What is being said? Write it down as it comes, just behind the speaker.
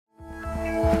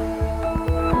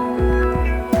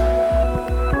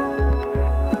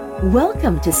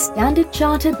Welcome to Standard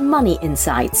Chartered Money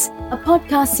Insights, a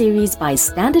podcast series by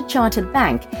Standard Chartered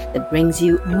Bank that brings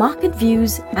you market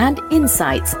views and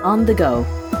insights on the go.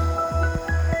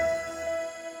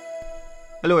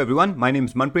 Hello everyone, my name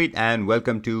is Manpreet and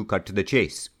welcome to Cut to the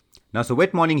Chase. Now, it's a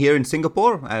wet morning here in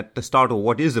Singapore at the start of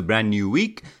what is a brand new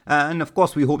week, and of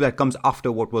course we hope that comes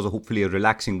after what was hopefully a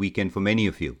relaxing weekend for many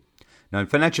of you. Now, in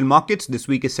financial markets, this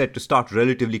week is set to start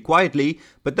relatively quietly,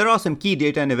 but there are some key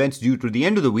data and events due to the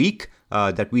end of the week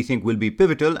that we think will be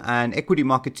pivotal, and equity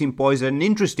markets seem poised at an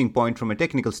interesting point from a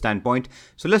technical standpoint.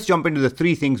 So let's jump into the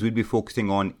three things we'll be focusing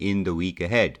on in the week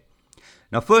ahead.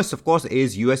 Now, first, of course,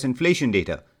 is US inflation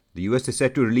data. The US is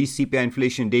set to release CPI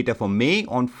inflation data for May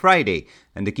on Friday,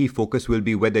 and the key focus will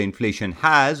be whether inflation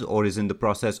has or is in the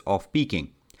process of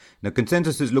peaking. The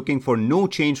consensus is looking for no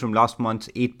change from last month's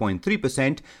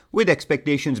 8.3%, with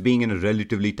expectations being in a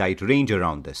relatively tight range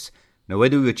around this. Now,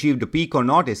 whether we've achieved a peak or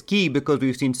not is key because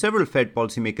we've seen several Fed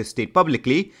policymakers state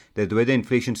publicly that whether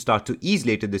inflation starts to ease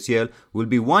later this year will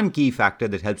be one key factor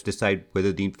that helps decide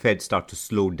whether the Fed starts to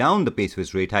slow down the pace of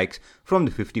its rate hikes from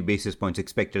the 50 basis points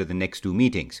expected at the next two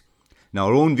meetings. Now,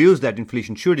 our own view is that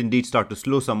inflation should indeed start to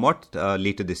slow somewhat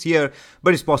later this year,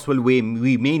 but it's possible we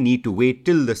may need to wait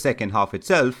till the second half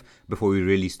itself before we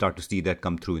really start to see that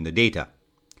come through in the data.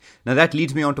 Now, that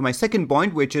leads me on to my second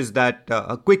point, which is that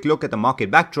a quick look at the market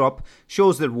backdrop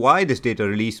shows that why this data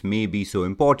release may be so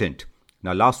important.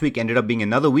 Now, last week ended up being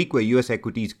another week where US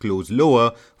equities closed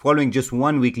lower, following just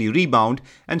one weekly rebound,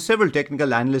 and several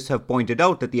technical analysts have pointed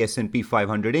out that the S&P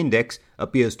 500 index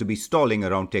appears to be stalling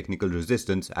around technical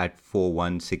resistance at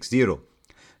 4160.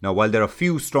 Now, while there are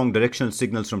few strong directional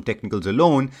signals from technicals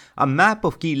alone, a map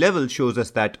of key levels shows us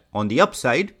that on the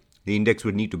upside, the index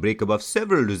would need to break above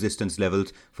several resistance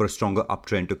levels for a stronger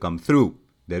uptrend to come through.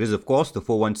 There is, of course, the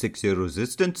 4160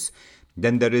 resistance.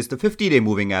 Then there is the 50-day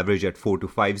moving average at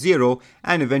 4250,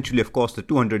 and eventually, of course, the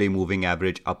 200-day moving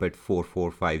average up at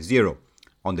 4450.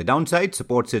 On the downside,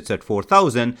 support sits at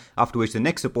 4000, after which the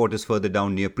next support is further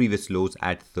down near previous lows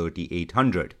at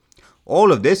 3800.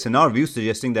 All of this, in our view,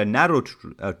 suggesting that narrow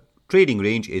trading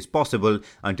range is possible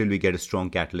until we get a strong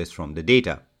catalyst from the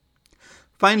data.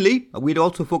 Finally, we'd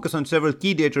also focus on several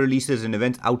key data releases and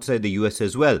events outside the US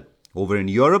as well. Over in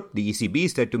Europe, the ECB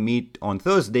is set to meet on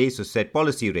Thursday to set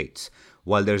policy rates.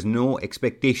 While there's no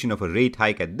expectation of a rate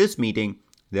hike at this meeting,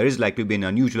 there is likely to be an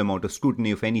unusual amount of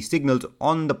scrutiny of any signals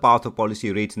on the path of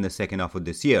policy rates in the second half of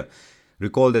this year.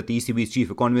 Recall that the ECB's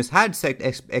chief economist had set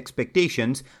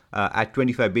expectations at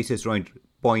 25 basis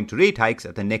point rate hikes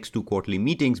at the next two quarterly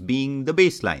meetings being the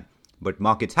baseline. But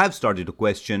markets have started to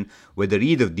question whether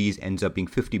either of these ends up being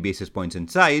 50 basis points in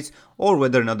size or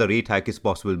whether another rate hike is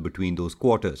possible between those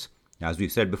quarters. As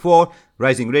we've said before,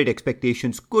 rising rate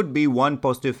expectations could be one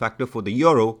positive factor for the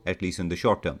euro, at least in the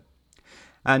short term.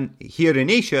 And here in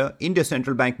Asia, India's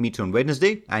central bank meets on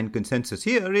Wednesday, and consensus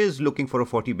here is looking for a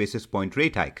 40 basis point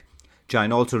rate hike.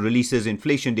 China also releases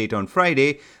inflation data on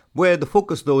Friday, where the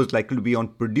focus though is likely to be on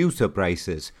producer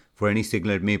prices for any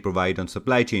signal it may provide on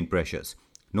supply chain pressures.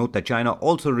 Note that China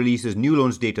also releases new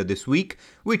loans data this week,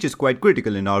 which is quite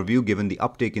critical in our view given the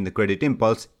uptake in the credit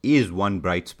impulse is one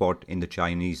bright spot in the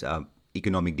Chinese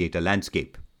economic data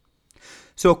landscape.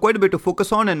 So quite a bit to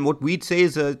focus on, and what we'd say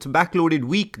is it's a backloaded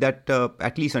week that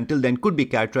at least until then could be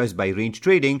characterized by range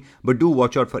trading, but do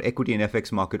watch out for equity and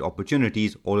FX market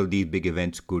opportunities all of these big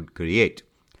events could create.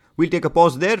 We'll take a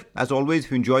pause there. As always,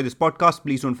 if you enjoy this podcast,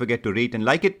 please don't forget to rate and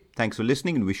like it. Thanks for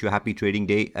listening and wish you a happy trading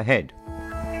day ahead.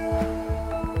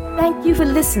 Thank you for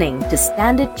listening to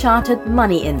Standard Chartered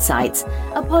Money Insights,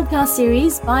 a podcast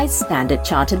series by Standard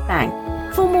Chartered Bank.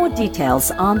 For more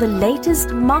details on the latest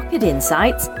market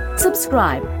insights,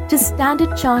 subscribe to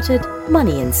Standard Chartered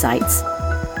Money Insights.